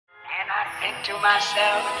think to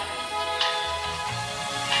myself,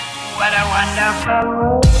 what a wonderful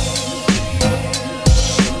world.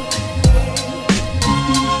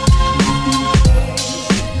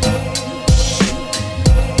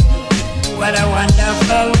 What a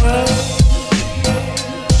wonderful world.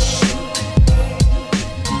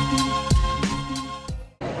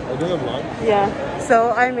 Are you doing a vlog? Yeah.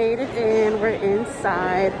 So I made it in. We're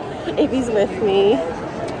inside. Avi's with me.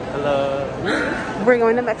 Hello. We're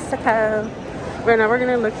going to Mexico. Right now we're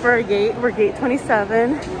gonna look for a gate. We're gate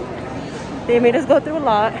 27. They made us go through a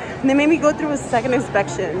lot. They made me go through a second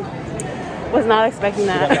inspection. Was not expecting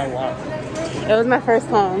that. It was my first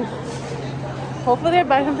time. Hopefully they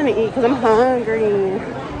buy something to eat because I'm hungry.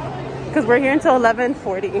 Because we're here until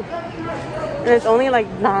 11:40. And it's only like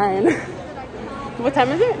 9. What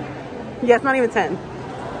time is it? Yeah, it's not even 10.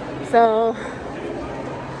 So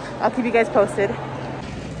I'll keep you guys posted.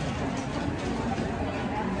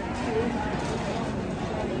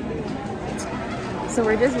 So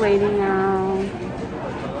we're just waiting now.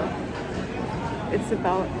 It's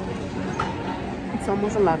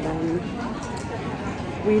almost 11.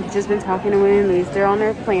 We've just been talking to William and Luis. They're on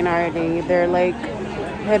their plane already. They're like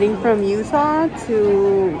heading from Utah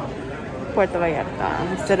to Puerto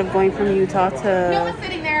Vallarta instead of going from Utah to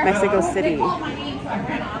Mexico City.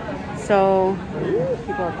 So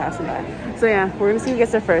people are passing by. So yeah, we're gonna see who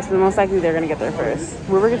gets there first. But most likely they're gonna get there first.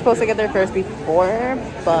 We were supposed to get there first before,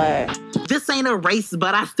 but this ain't a race,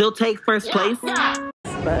 but I still take first place.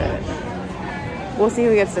 But we'll see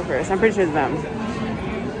who gets there first. I'm pretty sure it's them.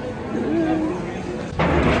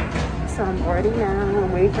 So I'm boarding now.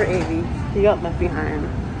 I'm waiting for Avi. He got left behind.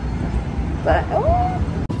 But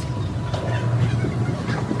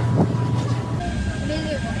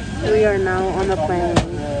we are now on the plane.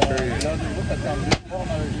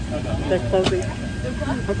 They're closing. I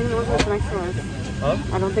think no one's gonna sit next to us. Huh?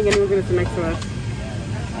 I don't think anyone's gonna sit next to us.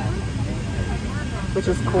 Which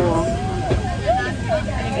is cool.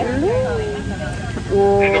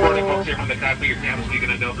 Whoa. And the morning folks here from the top of your campus, you're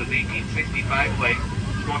going to know this 1865 plate.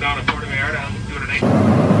 Going down to Puerto Vallarta, doing an 8.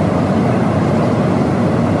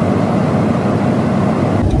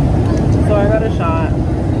 So I got a shot.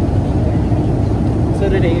 So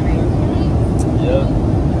did Avi. Yeah.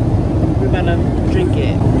 We're gonna drink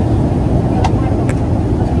it.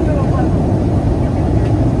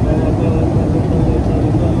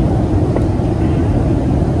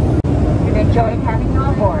 Enjoy having you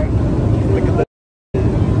on board. Look at that.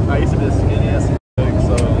 I used to be the skinniest,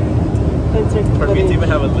 so for me to even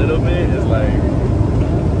have a little bit is like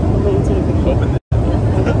open it. I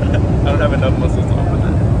don't have enough muscles to open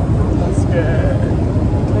it. That's good.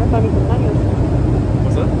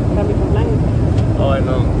 What's up? Oh, I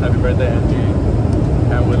know. Happy birthday, Angie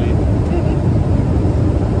and Willie.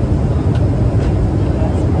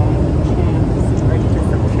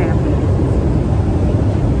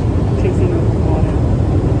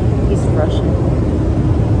 He's Russian.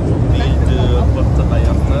 Ville de Puerto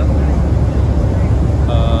Vallarta.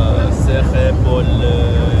 C'est pour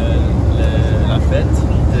la fête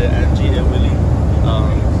de Angie et Willie.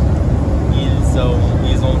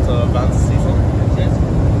 Ils ont 26 ans.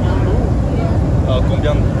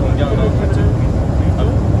 Combien as-tu?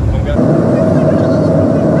 Combien?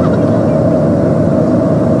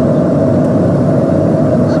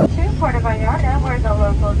 To Puerto Vallarta, where the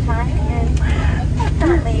local time is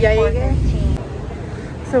approximately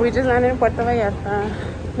 4:13. So we just landed in Puerto Vallarta.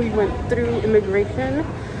 We went through immigration.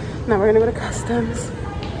 Now we're gonna go to customs.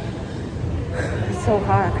 It's so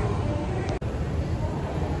hot.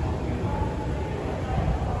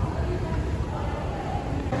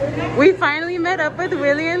 We finally met up with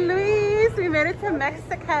Willie and Luis. We made it to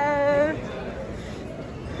Mexico.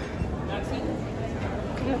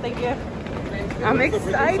 Thank you. I'm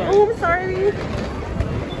excited. Oh, I'm sorry.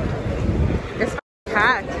 It's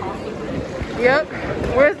packed. Yep.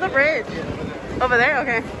 Where's the bridge? Over there?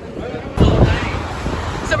 Okay.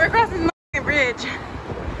 So we're crossing the bridge.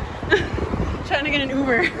 Trying to get an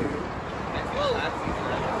Uber.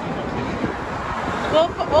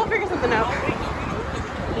 We'll figure something out.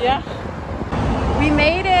 Yeah. We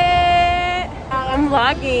made it. I'm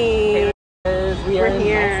vlogging. We're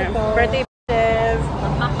here. Birthday bitches.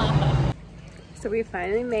 So we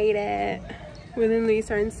finally made it. Will and Luis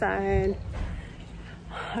are inside.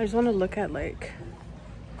 I just want to look at like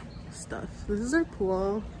stuff. This is our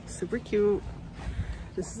pool. Super cute.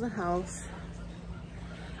 This is the house.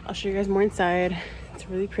 I'll show you guys more inside. It's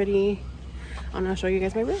really pretty. And I'll show you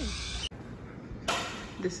guys my room.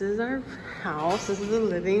 This is our house. This is the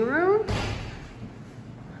living room.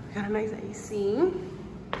 We got a nice AC.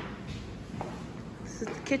 This is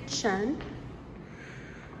the kitchen.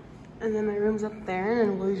 And then my room's up there,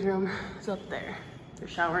 and Willie's room is up there. They're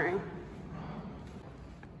showering.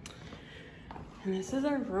 And this is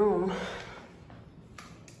our room.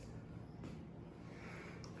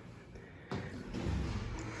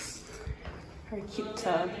 Our cute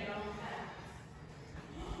tub.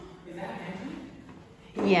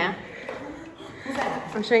 Yeah. Who's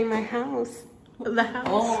that? I'm showing my house. The house.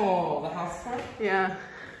 Oh, the house part? Yeah.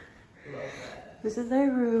 This is their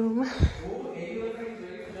room.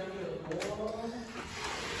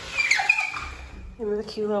 And with a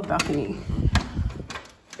cute little balcony.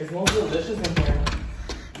 It smells delicious in here.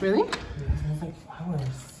 Really? It smells like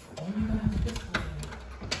flowers. Oh my god, this one.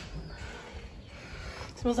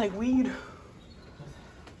 It smells like weed.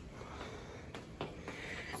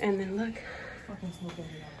 And then look. Fucking smoking.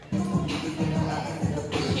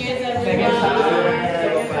 Cheers, everyone.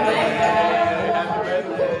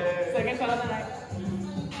 Second shot of the night.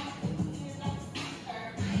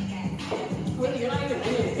 You're not even in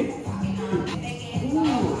it.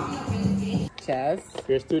 Chaz?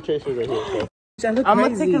 There's 2 chasers right here. I'm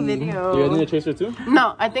gonna take a video. You need a chaser too?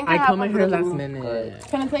 No, I think I cut have my a hair last blue. minute.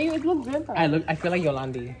 Can I tell you, it looks good though. I feel like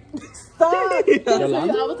Yolandi. Stop!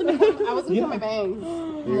 Yolanda? I was gonna put my bangs.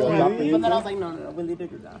 You got shopping? But then I was like, no, we need to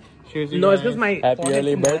do that. Cheers, No, it's because my Happy forehead's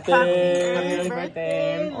early messed up. birthday. Happy early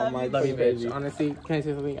birthday. Oh my Love you, baby. bitch. Honestly, can I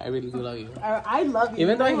say something? I really do love you. I love you.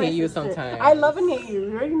 Even though I You're my hate you sister. sometimes. I love and hate you.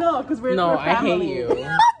 You already know, because we're No, we're I family. hate you.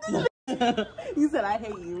 You said I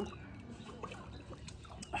hate you.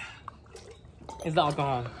 It's the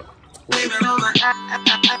alcohol.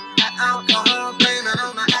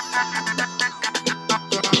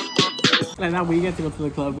 Like now we get to go to the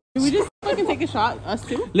club. Did we just fucking take a shot, us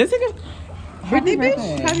two? Let's take a Birthday, bitch?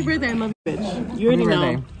 birthday. Happy birthday, I love you, bitch. You already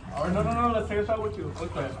know. Oh, no, let's take a shot with you.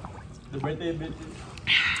 What's that? The birthday bitches.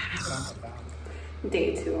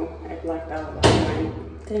 Day 2. I blacked out last night.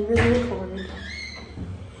 Didn't really record.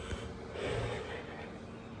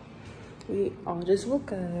 We all just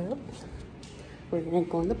woke up. We're gonna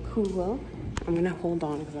go in the pool. I'm gonna hold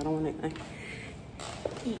on because I don't want to like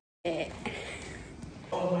eat it.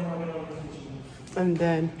 And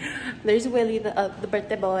then there's Willie, the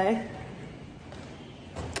birthday boy.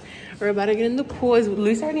 We're about to get in the pool. Is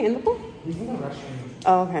Luis already in the pool? He's in the restroom.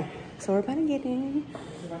 Oh, okay. So we're about to get in.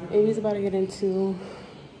 Amy's about to get into.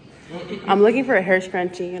 I'm looking for a hair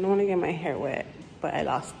scrunchie. I don't want to get my hair wet, but I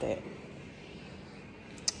lost it.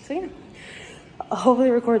 So yeah, I'll hopefully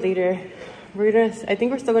record later. I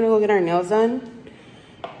think we're still gonna go get our nails done,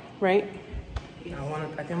 right? I think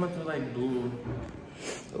I'm gonna do like blue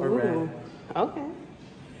or Ooh, red. okay.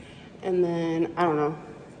 And then I don't know.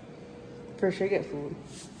 For sure, get food.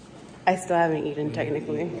 I still haven't eaten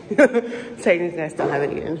technically. Technically, I still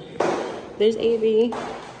haven't eaten. There's AB.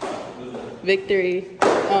 Victory.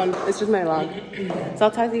 It's just my vlog. So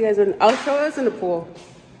I'll talk to you guys when I'll show us in the pool.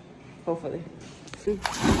 Hopefully.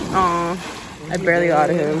 Aw, I barely got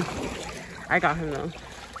him. I got him though.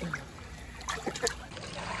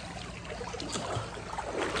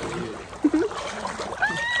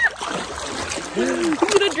 You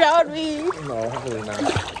could have drowned me. No, hopefully not.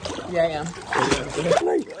 Yeah, I am.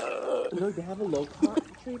 Look, they have a low cost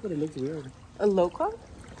tree, but it looks weird. A low cut?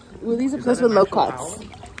 Willie's obsessed with low cuts.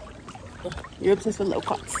 You're obsessed with low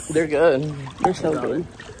cuts. They're good. They're so good.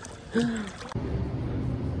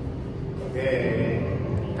 Okay.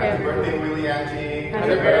 Happy birthday, Willie Angie.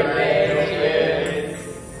 Happy birthday.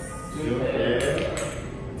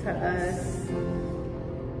 To us.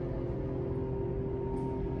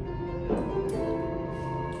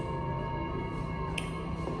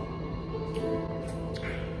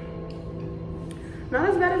 Not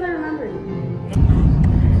as bad as I remembered.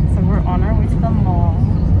 So we're on our way to the mall.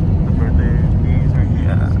 The birthday means right here.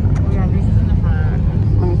 Yeah. We got Reese's in the front.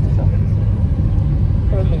 Let me show you.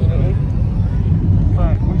 Poor baby.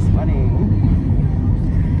 But we're sweating.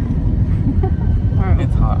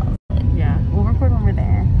 It's hot. Yeah, we'll record when we're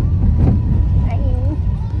there.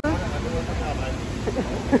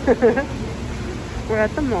 We're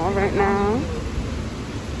at the mall right now.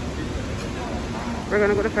 We're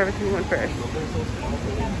gonna go to Forever 21 first.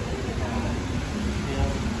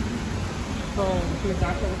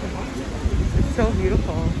 It's so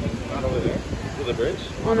beautiful. Not over there. To the bridge.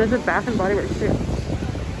 Oh, there's a Bath and Body Works too.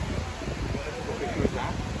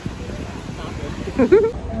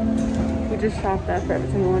 We just shopped at Forever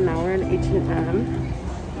 21. Now we're in H&M.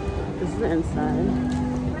 This is the inside.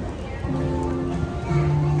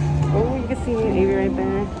 Oh, you can see Avy right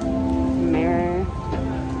there. Mirror.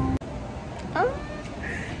 Oh.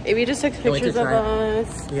 Avy just took pictures of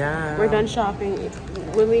us. Yeah. We're done shopping.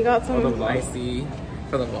 When we got some I see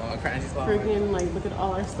for the vlog. freaking like look at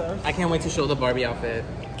all our stuff. I can't wait to show the Barbie outfit.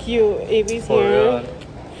 cute. AB's For here. real.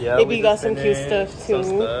 Yeah, AB got some cute stuff too.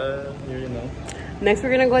 Some stuff, you know. Next,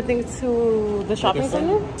 we're gonna go, I think, to the shopping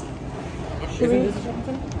center. Isn't this a shopping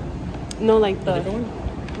center? No, like the.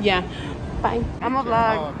 Yeah. Bye. I'm a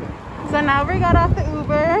vlog. Oh, okay. So now we got off the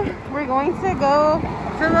Uber. We're going to go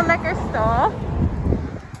to the liquor store.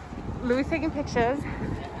 Louis taking pictures.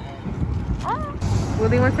 Oh.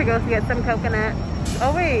 Willie wants to go get some coconut.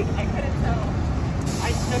 Oh wait. I couldn't tell. I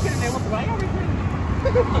shook it and it was right over here.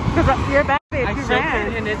 Because you're back, bitch. I You shook ran.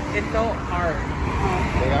 it and it felt hard.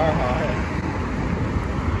 They are hard.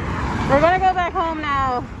 We're gonna go back home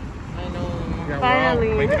now. I know. Yeah, Finally.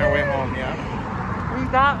 we're all making our way home, yeah? We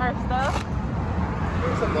got our stuff.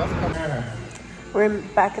 There's some dust coming here. We're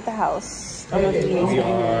back at the house. We are.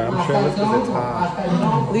 I'm sure this because it's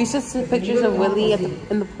hot. Louis just took pictures of Willie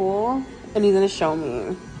in the pool, and he's gonna show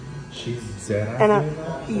me. She's dead. And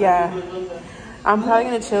yeah, I'm probably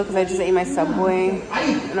gonna chill because I just ate my Subway,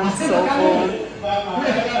 and I'm so full.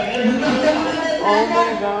 Oh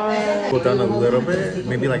my god. Go down a little bit,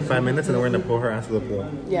 maybe like 5 minutes, and then we're gonna pull her ass to the pool.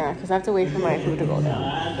 Yeah, because I have to wait for my food to go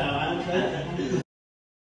down.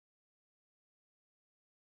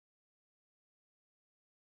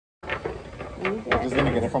 We're just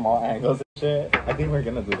gonna get it from all angles and shit. I think we're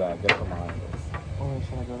gonna do that. Get it from all angles. Oh,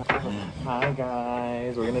 should I go down? Hi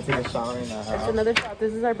guys, we're gonna take a shot right now. It's another shot.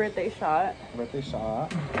 This is our birthday shot. Birthday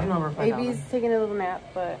shot. AB's taking a little nap,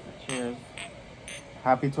 but Cheers.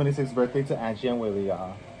 Happy 26th birthday to Angie and Willie,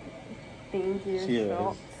 y'all. thank you. Cheers.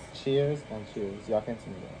 Schultz. Cheers and cheers. Y'all can see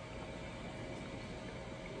me there.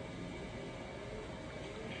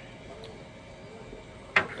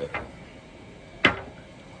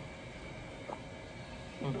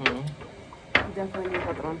 Definitely need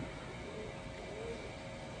patron.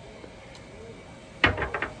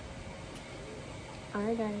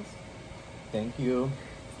 Alright guys, Thank you.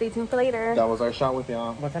 stay tuned for later. That was our shot with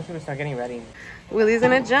y'all. What time should we start getting ready? Willie's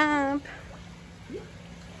gonna jump.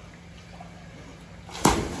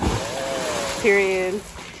 Period.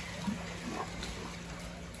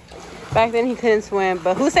 Back then he couldn't swim,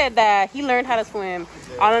 but who said that? He learned how to swim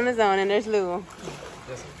all on his own, and there's Lou.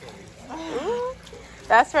 Ooh,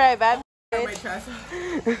 that's right, bad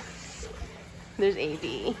bitch. There's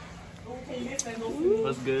AB.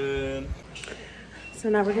 What's good? So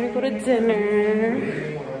now we're gonna go to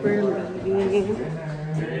dinner. We're leaving.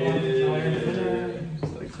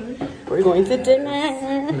 We're going to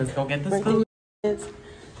dinner. Let's go get this food.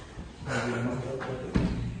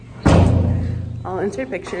 I'll insert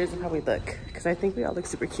pictures of how we look because I think we all look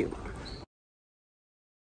super cute.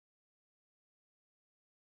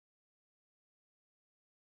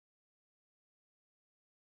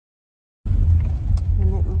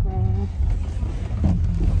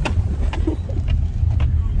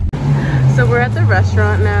 So we're at the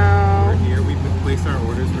restaurant now. We're here. We placed our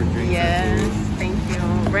orders for drinks. Yes, thank you.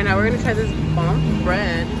 Right now we're gonna try this bomb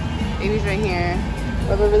bread. Amy's right here. We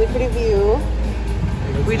have a really pretty view.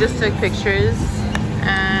 We just took pictures,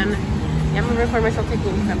 and yeah, I'm gonna record myself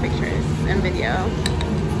taking some pictures and video.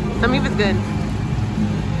 Tell me if it's good.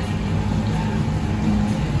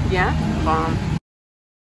 Yeah? Bomb.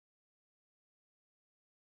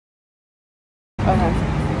 Okay.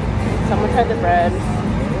 So I'm gonna try the bread.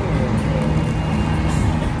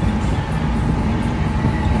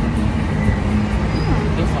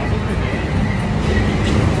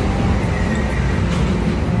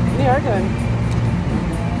 They are good.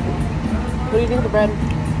 What do you think of the bread?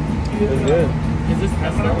 It's good. Is this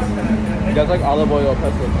pesto? You guys like olive oil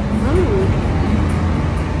pesto? Mmm.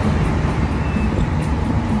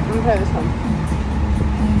 Let me try this one.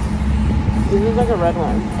 This is like a red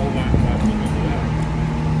one. Oh, wow.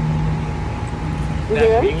 Is That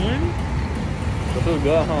it big good? one? This is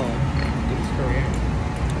good, huh? This is Korean.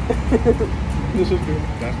 This is good.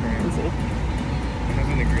 That's Korean. Let's see. It has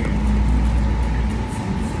an ingredient.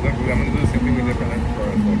 Look, I'm gonna do the same thing we did for like for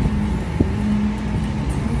us. Look.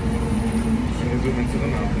 I'm gonna zoom into the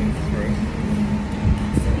mountains first.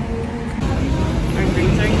 Our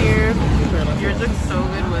drinks are here. Yours looks so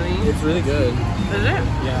good, Willie. It's really good. Is it?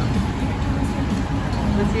 Yeah.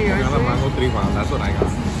 Let's see yours. I got a Willie. mango tripa. That's what I got.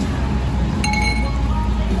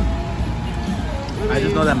 I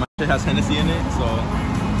just know that my shit has Hennessy in it, so.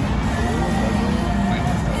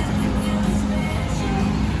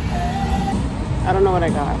 I don't know what I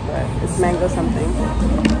got, but it's mango something.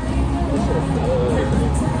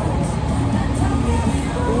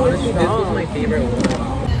 Honestly, this was my favorite one.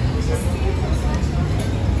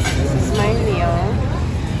 This is my meal.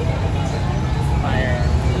 Fire.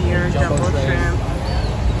 Your jumbo shrimp.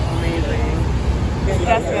 Amazing.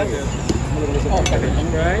 Yes, yes. Oh, everything,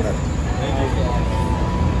 guys?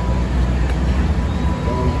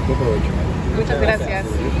 Buen provecho. Muchas gracias.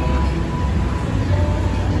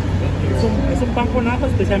 Es un pan con ajo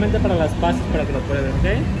especialmente para las pasas, para que lo prueben, ¿ok?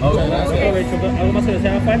 Muchas gracias. Aprovecho. ¿Algo más que les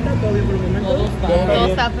haga falta? ¿Todo bien por el momento? Todo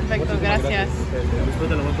está perfecto, gracias.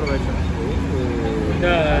 Disfrútenlo, buen provecho.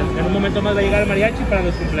 Ya, en un momento más va a llegar el mariachi para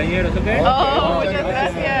los cumpleañeros, ¿ok? Oh, muchas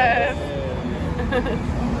gracias.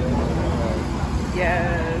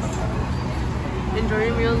 Yes. Enjoy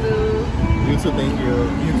your meal, Lou. You too, thank you.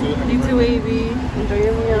 You too. You too, baby. Enjoy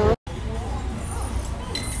your meal.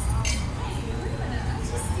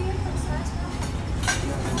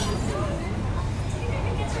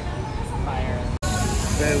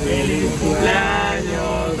 Feliz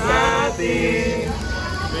cumpleaños a ti.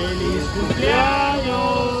 Feliz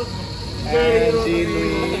cumpleaños. Feliz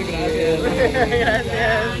Luis. Gracias.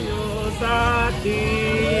 Gracias. Cumpleaños a ti.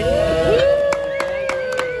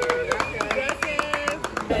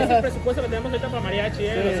 Ese presupuesto lo tenemos ahorita para mariachi, lo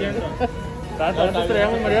siento. Antes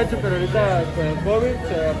traíamos mariachi, pero ahorita con el COVID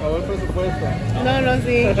se acabó el presupuesto. No,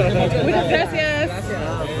 sí. Muchas gracias.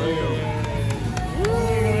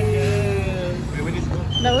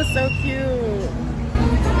 That was so cute.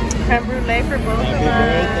 Creme brulee for both of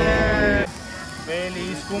us.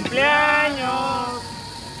 Feliz cumpleaños.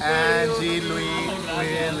 Angie, Luis,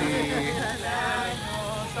 Willy.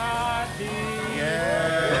 Cumpleaños a ti.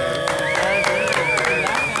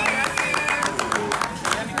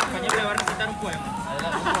 Mi compañero le va a recitar un poema.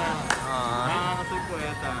 No soy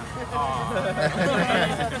poeta.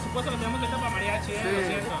 Ese presupuesto lo tenemos ahorita para mariachi, lo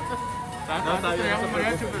siento. Está bien,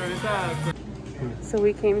 mariachi, pero ahorita... So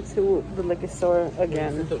we came to the liquor store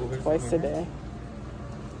again, twice today.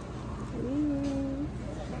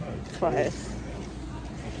 Twice.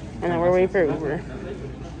 And now we're waiting for Uber.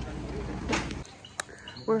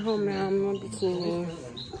 We're home now, I'm in a bikini.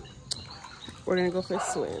 We're gonna go for a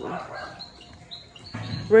swim.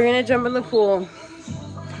 We're gonna jump in the pool.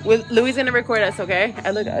 Louis gonna record us, okay? I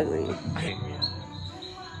look ugly.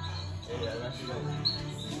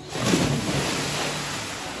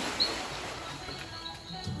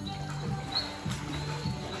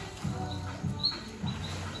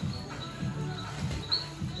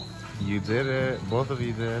 You did it. Both of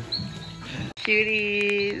you did.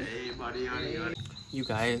 Cuties. Hey, buddy, honey. You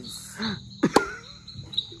guys,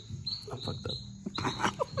 I'm fucked up.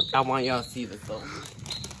 I want y'all to see this though.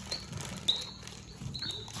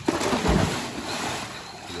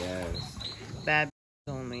 Yes. Bad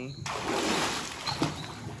only.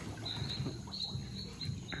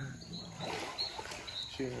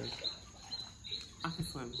 Cheers. I can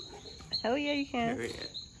swim. Hell yeah, you can. Period.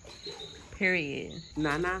 Period.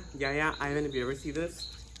 Nana, Yaya, Ivan, if you ever see this,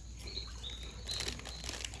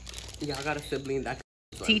 y'all got a sibling that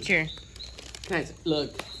can swim. Teacher. Can I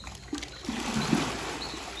look?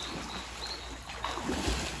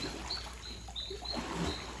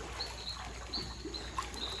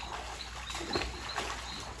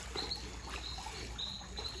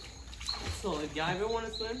 So if y'all ever want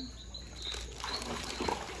to swim,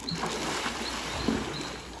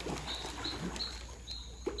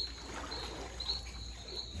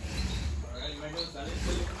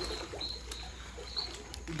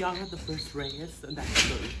 y'all have the first Reyes, and that's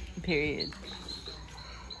good. Period.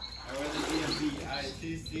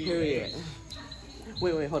 Period.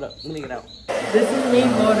 Wait, hold up. Let me get out. This is me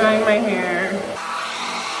blow drying my hair.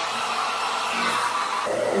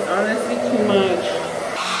 It's honestly too much.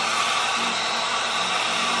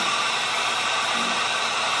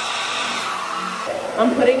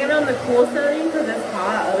 I'm putting it on the cool setting because it's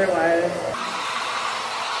hot otherwise.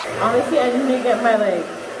 Honestly, I just need to get my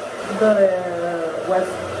the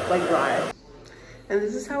west dry. And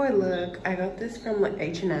this is how I look. I got this from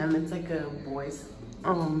H&M. It's like a boy's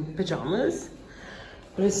pajamas.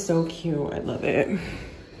 But it's so cute. I love it.